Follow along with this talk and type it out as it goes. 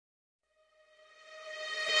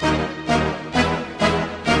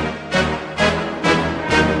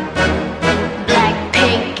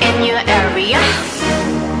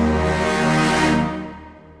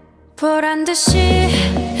듯이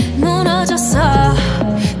무너졌어.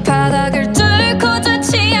 바닥을 뚫고 저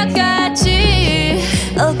치아까지.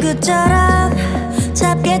 엊그처럼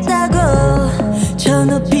잡겠다고 저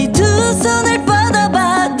높이 두 손을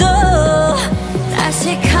뻗어봐도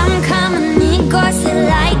다시 캄캄한 이곳에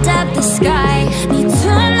light up the sky. 네 두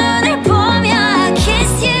눈을 보며 I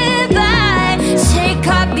kiss you bye.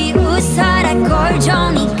 실컷 비웃어라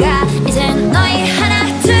꼴좋으니까 이젠 너희 하나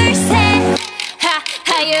둘 셋.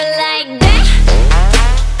 How you like that?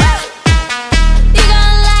 You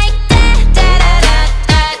gon' like that?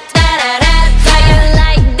 Da-da-da-da-da-da-da. How you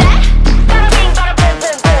like that?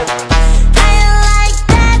 How you like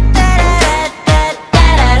that?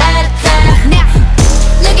 Da-da-da-da-da-da-da. Now,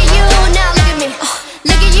 look at you, now look at me.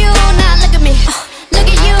 Look at you, now look at me. Look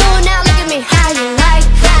at you, now look at me. How you like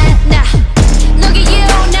that? Now, look at you,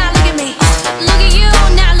 now look at me. Look at you,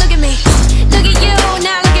 now look at me. Look at you,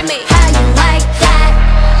 now look at me. How you like that?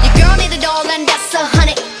 Your girl need it all and that's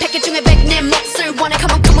 100. 패킷 중에 100 내 몫을 원해.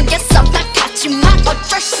 Come on, get some. 난 같지만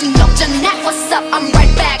어쩔 순 없잖아. What's up? I'm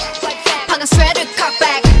right back. 방금 sweater cut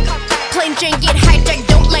back. Plain Jane get hijacked.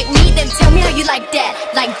 Don't like me, then tell me how you like that,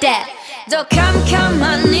 like that. 더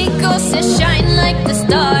캄캄한 이곳에 shine